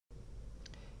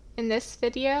In this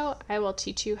video, I will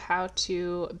teach you how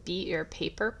to beat your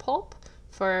paper pulp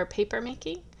for paper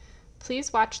making.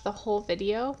 Please watch the whole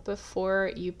video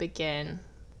before you begin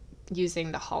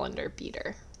using the Hollander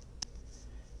beater.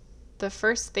 The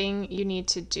first thing you need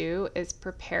to do is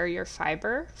prepare your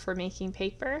fiber for making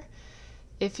paper.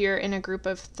 If you're in a group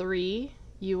of 3,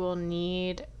 you will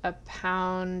need a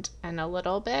pound and a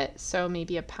little bit, so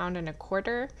maybe a pound and a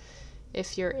quarter.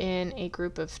 If you're in a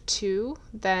group of 2,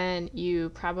 then you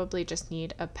probably just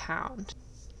need a pound.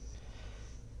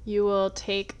 You will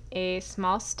take a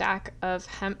small stack of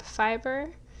hemp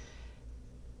fiber.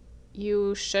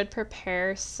 You should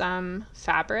prepare some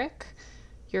fabric.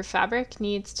 Your fabric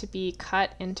needs to be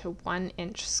cut into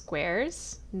 1-inch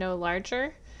squares, no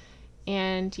larger,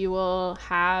 and you will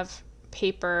have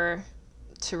paper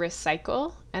to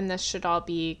recycle, and this should all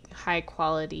be high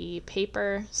quality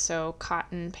paper, so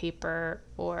cotton paper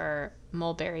or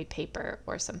mulberry paper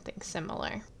or something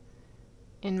similar.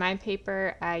 In my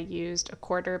paper, I used a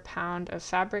 1/4 pound of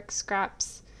fabric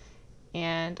scraps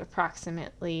and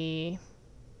approximately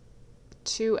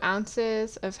 2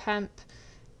 ounces of hemp,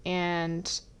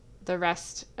 and the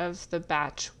rest of the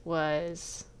batch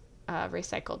was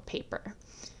recycled paper.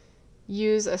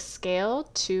 Use a scale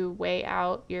to weigh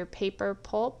out your paper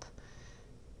pulp.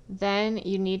 Then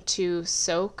you need to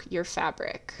soak your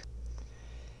fabric.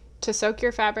 To soak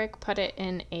your fabric, put it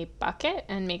in a bucket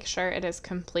and make sure it is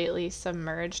completely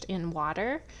submerged in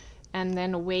water, and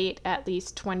then wait at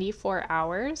least 24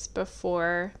 hours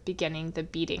before beginning the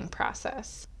beating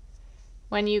process.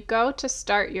 When you go to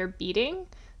start your beating,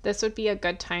 this would be a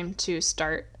good time to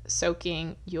start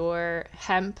soaking your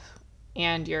hemp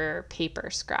and your paper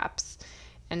scraps.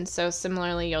 And so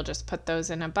similarly, you'll just put those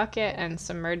in a bucket and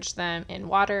submerge them in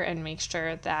water and make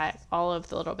sure that all of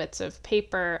the little bits of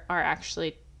paper are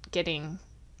actually being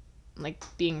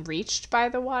reached by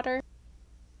the water.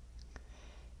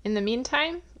 In the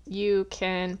meantime, you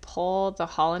can pull the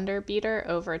Hollander beater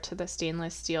over to the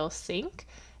stainless steel sink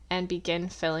and begin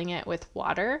filling it with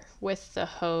water with the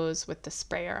hose with the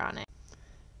sprayer on it.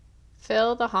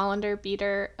 Fill the Hollander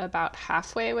beater about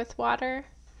halfway with water.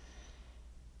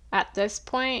 At this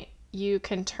point, you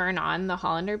can turn on the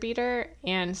Hollander beater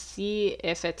and see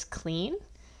if it's clean.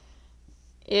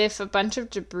 If a bunch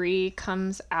of debris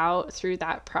comes out through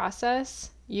that process,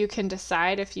 you can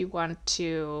decide if you want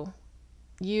to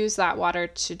use that water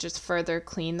to just further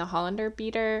clean the Hollander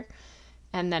beater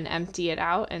and then empty it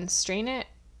out and strain it,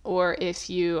 or if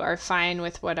you are fine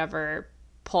with whatever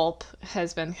pulp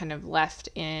has been kind of left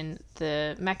in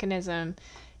the mechanism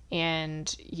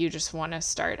and you just want to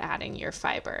start adding your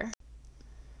fiber.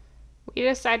 We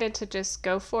decided to just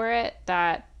go for it,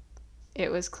 that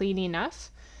it was clean enough.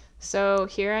 So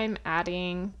here I'm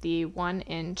adding the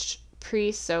 1-inch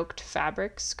pre-soaked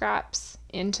fabric scraps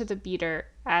into the beater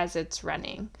as it's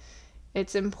running.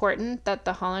 It's important that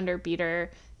the Hollander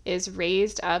beater is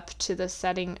raised up to the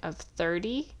setting of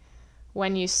 30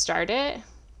 when you start it,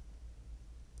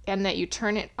 and that you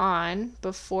turn it on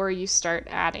before you start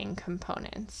adding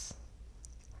components.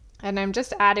 And I'm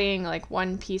just adding like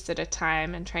one piece at a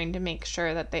time and trying to make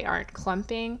sure that they aren't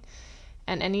clumping.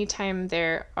 And anytime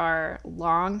there are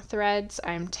long threads,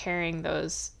 I'm tearing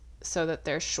those so that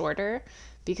they're shorter,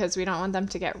 because we don't want them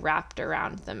to get wrapped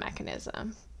around the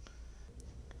mechanism.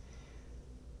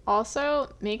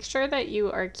 Also, make sure that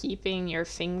you are keeping your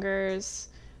fingers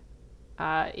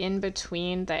in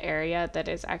between the area that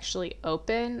is actually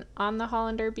open on the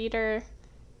Hollander beater.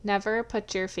 Never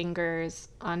put your fingers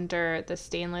under the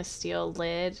stainless steel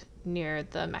lid near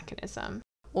the mechanism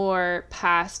or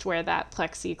past where that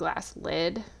plexiglass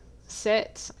lid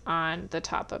sits on the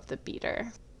top of the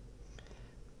beater.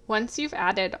 Once you've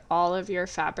added all of your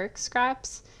fabric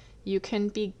scraps, you can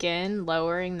begin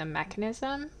lowering the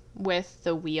mechanism with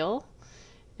the wheel.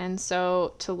 And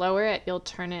so to lower it, you'll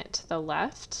turn it to the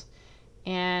left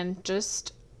and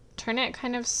just turn it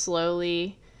kind of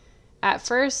slowly. At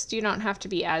first, you don't have to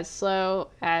be as slow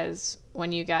as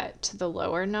when you get to the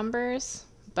lower numbers,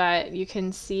 but you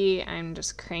can see I'm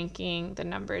just cranking the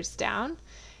numbers down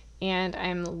and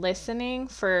I'm listening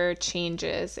for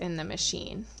changes in the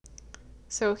machine.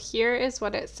 So here is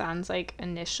what it sounds like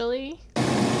initially.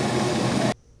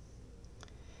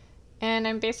 And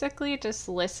I'm basically just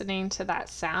listening to that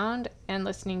sound and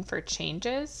listening for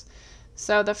changes.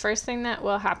 So the first thing that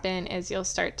will happen is you'll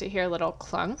start to hear little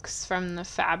clunks from the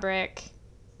fabric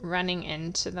running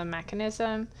into the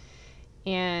mechanism,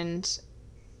 and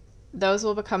those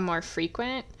will become more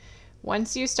frequent.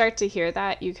 Once you start to hear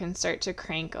that, you can start to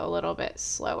crank a little bit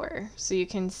slower. So you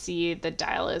can see the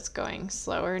dial is going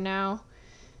slower now.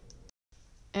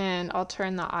 And I'll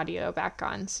turn the audio back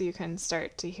on so you can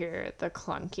start to hear the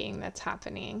clunking that's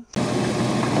happening.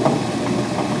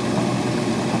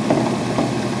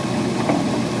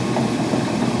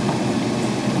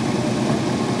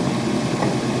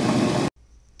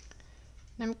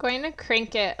 I'm going to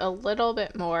crank it a little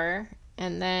bit more,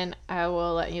 and then I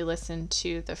will let you listen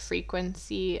to the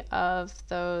frequency of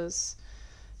those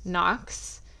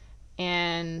knocks,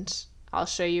 and I'll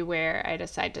show you where I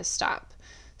decide to stop.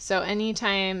 So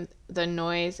anytime the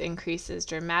noise increases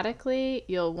dramatically,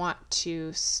 you'll want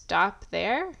to stop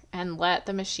there and let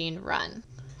the machine run.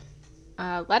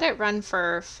 Let it run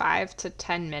for 5 to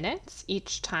 10 minutes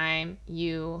each time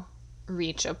you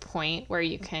reach a point where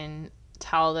you can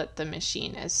tell that the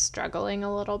machine is struggling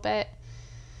a little bit.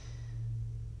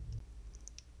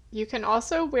 You can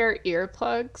also wear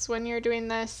earplugs when you're doing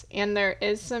this, and there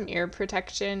is some ear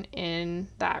protection in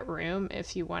that room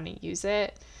if you want to use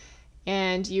it.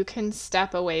 And you can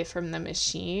step away from the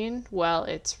machine while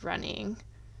it's running,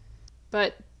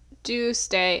 but do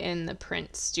stay in the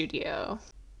print studio.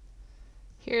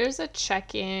 Here's a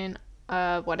check-in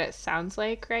of what it sounds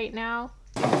like right now.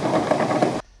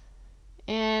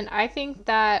 And I think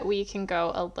that we can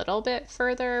go a little bit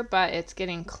further, but it's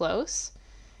getting close.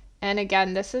 And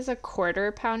again, this is a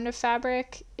 1/4 pound of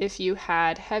fabric. If you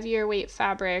had heavier weight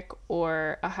fabric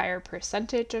or a higher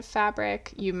percentage of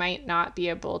fabric, you might not be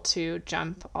able to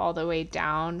jump all the way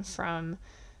down from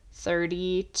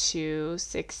 30 to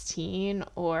 16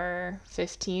 or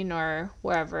 15 or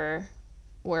wherever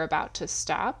we're about to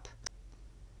stop.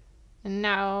 And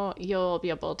now you'll be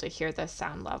able to hear the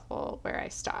sound level where I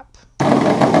stop. There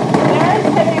is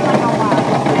hitting like a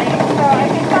lot, right? So I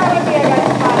think that would be a good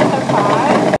spot to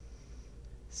pause.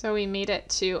 So we made it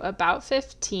to about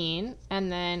 15,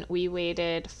 and then we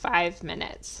waited 5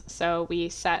 minutes. So we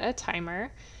set a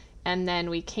timer, and then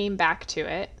we came back to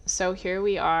it. So here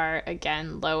we are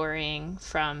again lowering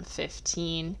from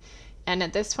 15, and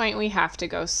at this point we have to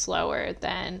go slower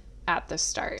than at the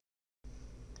start.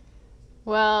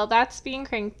 Well, that's being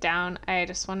cranked down. I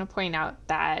just want to point out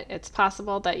that it's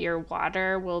possible that your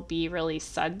water will be really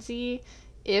sudsy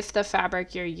if the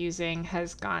fabric you're using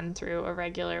has gone through a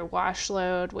regular wash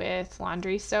load with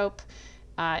laundry soap.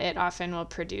 It often will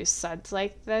produce suds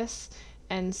like this,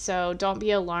 and so don't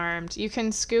be alarmed. You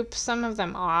can scoop some of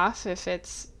them off if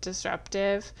it's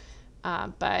disruptive,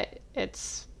 but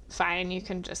it's fine. You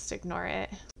can just ignore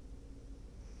it.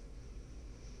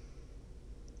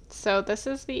 So this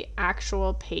is the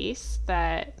actual pace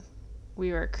that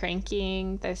we were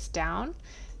cranking this down.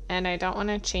 And I don't want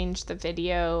to change the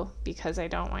video because I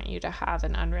don't want you to have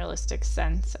an unrealistic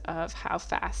sense of how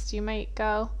fast you might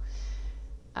go.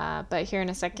 But here in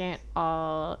a second,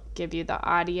 I'll give you the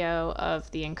audio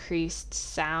of the increased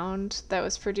sound that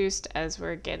was produced as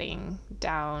we're getting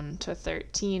down to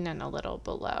 13 and a little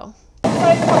below. It's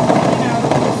like,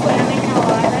 slamming a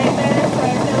lot right there, so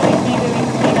I feel like maybe we can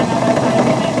wait another 5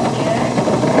 minutes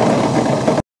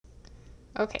here.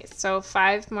 Okay, so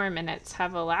 5 more minutes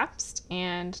have elapsed,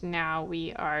 and now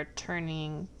we are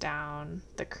turning down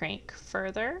the crank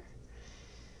further.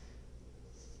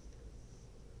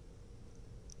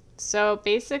 So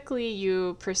basically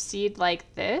you proceed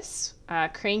like this,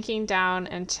 cranking down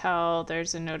until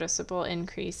there's a noticeable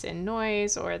increase in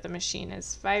noise or the machine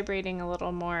is vibrating a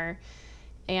little more,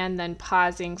 and then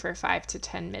pausing for 5 to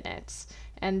 10 minutes.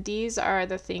 And these are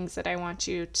the things that I want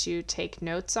you to take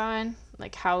notes on,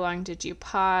 like how long did you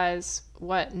pause,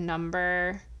 what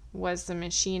number was the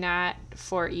machine at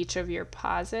for each of your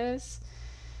pauses.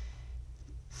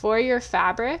 For your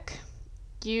fabric,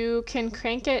 you can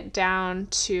crank it down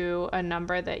to a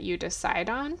number that you decide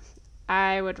on.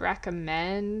 I would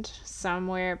recommend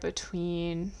somewhere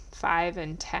between 5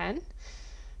 and 10.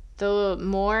 The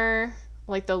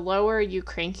lower you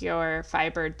crank your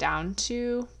fiber down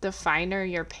to, the finer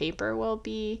your paper will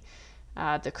be,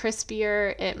 the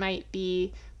crispier it might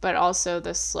be, but also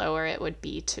the slower it would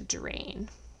be to drain.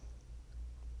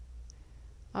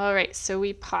 All right, so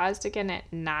we paused again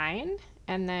at 9.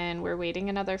 And then we're waiting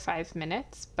another 5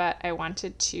 minutes, but I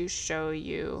wanted to show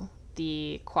you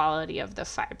the quality of the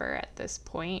fiber at this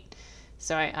point.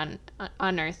 So I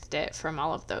unearthed it from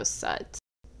all of those suds.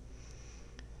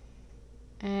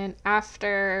 And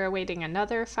after waiting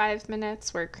another 5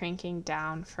 minutes, we're cranking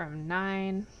down from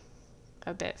 9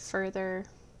 a bit further.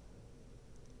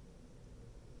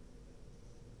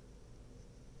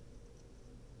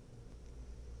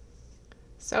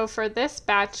 So for this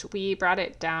batch, we brought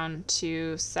it down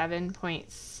to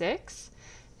 7.6,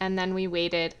 and then we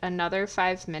waited another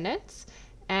 5 minutes,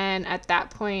 and at that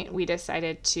point we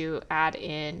decided to add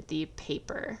in the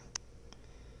paper.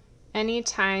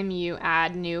 Anytime you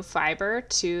add new fiber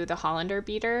to the Hollander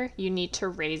beater, you need to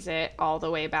raise it all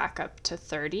the way back up to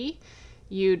 30.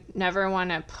 You never want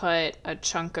to put a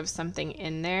chunk of something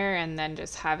in there and then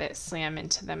just have it slam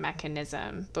into the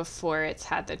mechanism before it's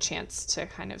had the chance to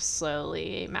kind of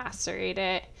slowly macerate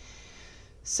it.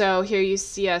 So here you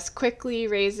see us quickly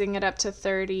raising it up to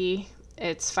 30.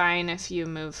 It's fine if you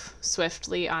move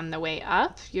swiftly on the way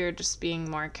up. You're just being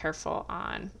more careful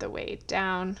on the way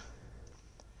down.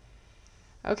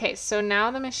 Okay, so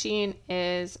now the machine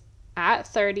is at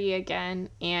 30 again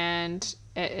and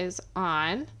it is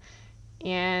on.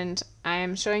 And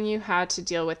I'm showing you how to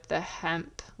deal with the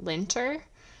hemp linter.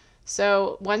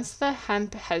 So once the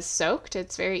hemp has soaked,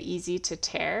 it's very easy to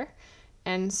tear.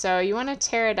 And so you want to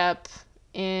tear it up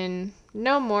in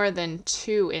no more than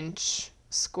 2-inch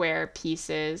square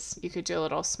pieces. You could do a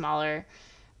little smaller.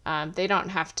 They don't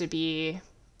have to be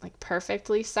like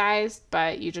perfectly sized,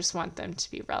 but you just want them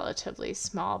to be relatively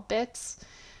small bits.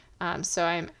 So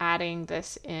I'm adding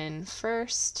this in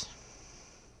first.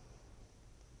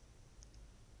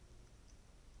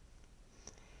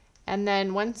 And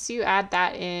then once you add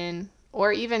that in,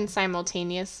 or even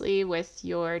simultaneously with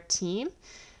your team,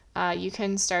 you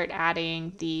can start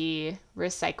adding the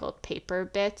recycled paper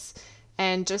bits.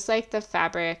 And just like the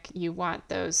fabric, you want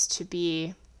those to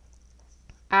be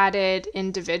added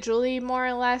individually more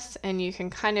or less, and you can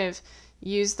kind of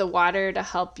use the water to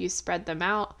help you spread them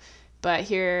out. But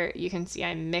here you can see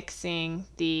I'm mixing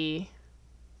the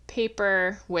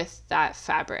paper with that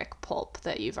fabric pulp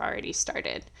that you've already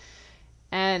started.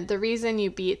 And the reason you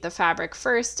beat the fabric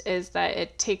first is that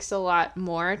it takes a lot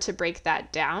more to break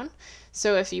that down.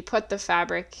 So if you put the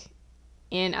fabric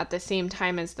in at the same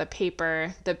time as the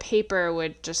paper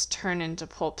would just turn into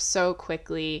pulp so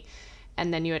quickly,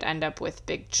 and then you would end up with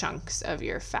big chunks of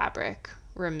your fabric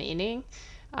remaining.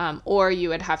 Or you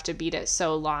would have to beat it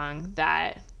so long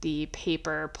that the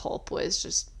paper pulp was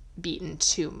just beaten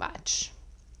too much.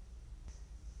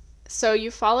 So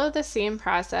you follow the same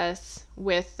process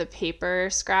with the paper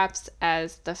scraps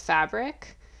as the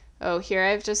fabric. Oh, here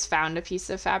I've just found a piece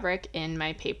of fabric in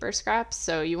my paper scraps.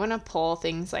 So you want to pull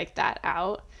things like that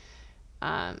out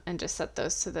and just set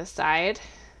those to the side.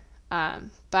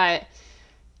 But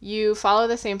you follow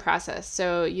the same process.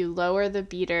 So you lower the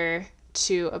beater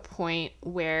to a point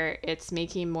where it's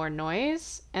making more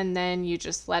noise, and then you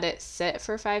just let it sit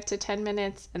for 5 to 10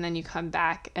 minutes, and then you come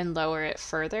back and lower it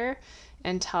further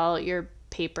until your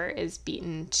paper is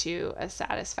beaten to a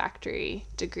satisfactory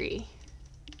degree.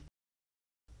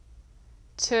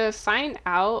 To find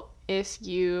out if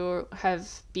you have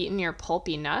beaten your pulp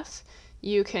enough,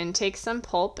 you can take some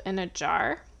pulp in a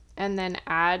jar and then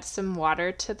add some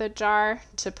water to the jar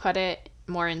to put it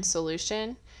more in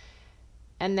solution.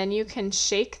 And then you can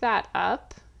shake that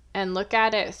up and look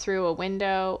at it through a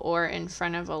window or in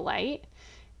front of a light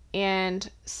and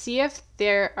see if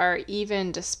there are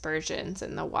even dispersions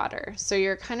in the water. So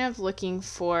you're kind of looking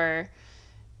for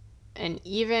an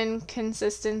even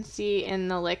consistency in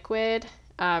the liquid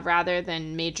rather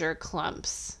than major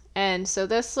clumps. And so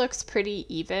this looks pretty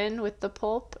even with the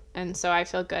pulp, and so I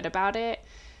feel good about it.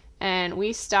 And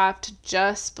we stopped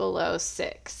just below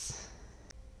 6.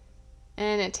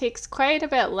 And it takes quite a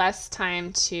bit less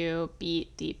time to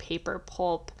beat the paper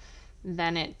pulp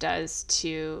than it does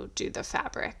to do the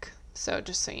fabric. So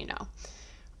just so you know.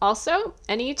 Also,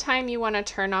 anytime you want to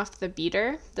turn off the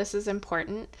beater, this is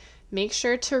important, make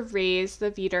sure to raise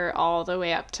the beater all the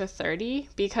way up to 30,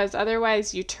 because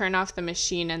otherwise you turn off the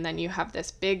machine and then you have this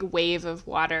big wave of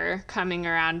water coming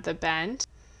around the bend.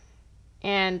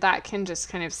 And that can just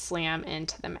kind of slam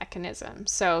into the mechanism.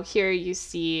 So here you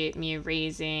see me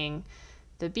raising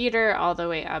the beater all the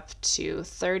way up to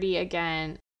 30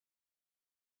 again.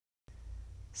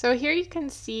 So here you can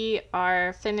see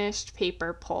our finished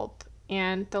paper pulp.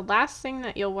 And the last thing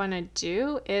that you'll want to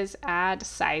do is add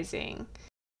sizing.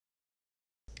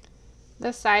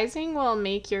 The sizing will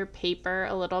make your paper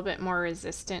a little bit more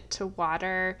resistant to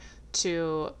water,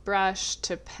 to brush,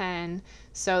 to pen,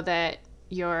 so that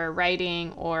your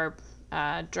writing or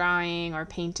drawing or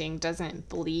painting doesn't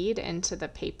bleed into the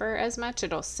paper as much.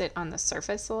 It'll sit on the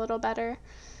surface a little better.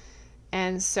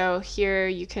 And so here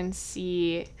you can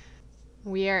see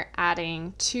we are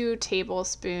adding 2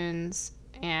 tablespoons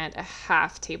and a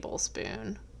half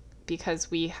tablespoon because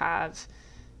we have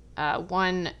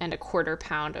 1 1/4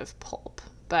 pound of pulp,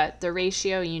 but the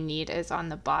ratio you need is on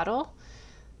the bottle.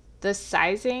 The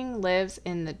sizing lives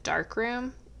in the dark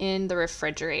room in the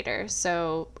refrigerator,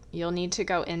 so you'll need to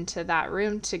go into that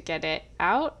room to get it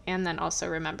out, and then also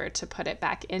remember to put it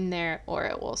back in there or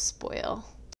it will spoil.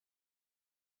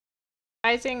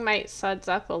 Sizing might suds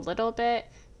up a little bit,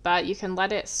 but you can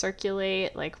let it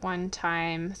circulate like one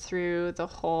time through the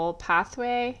whole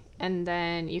pathway, and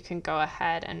then you can go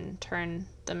ahead and turn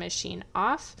the machine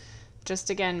off. Just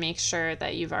again, make sure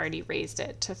that you've already raised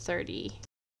it to 30.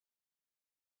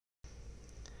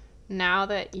 Now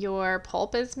that your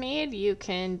pulp is made, you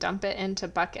can dump it into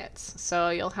buckets. So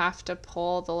you'll have to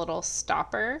pull the little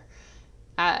stopper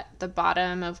at the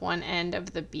bottom of one end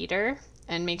of the beater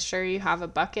and make sure you have a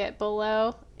bucket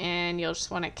below, and you'll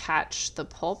just want to catch the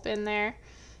pulp in there,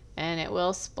 and it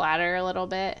will splatter a little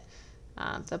bit.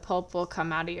 The pulp will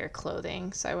come out of your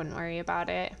clothing, so I wouldn't worry about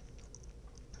it.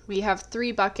 We have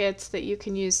 3 buckets that you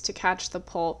can use to catch the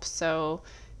pulp, so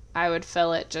I would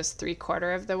fill it just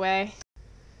 3/4 of the way.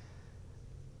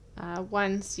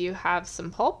 Once you have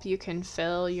some pulp, you can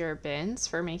fill your bins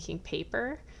for making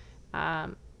paper.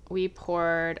 We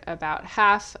poured about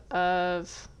half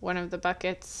of one of the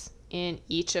buckets in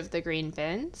each of the green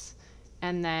bins,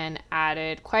 and then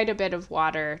added quite a bit of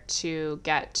water to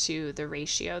get to the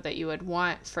ratio that you would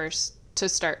want first to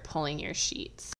start pulling your sheets.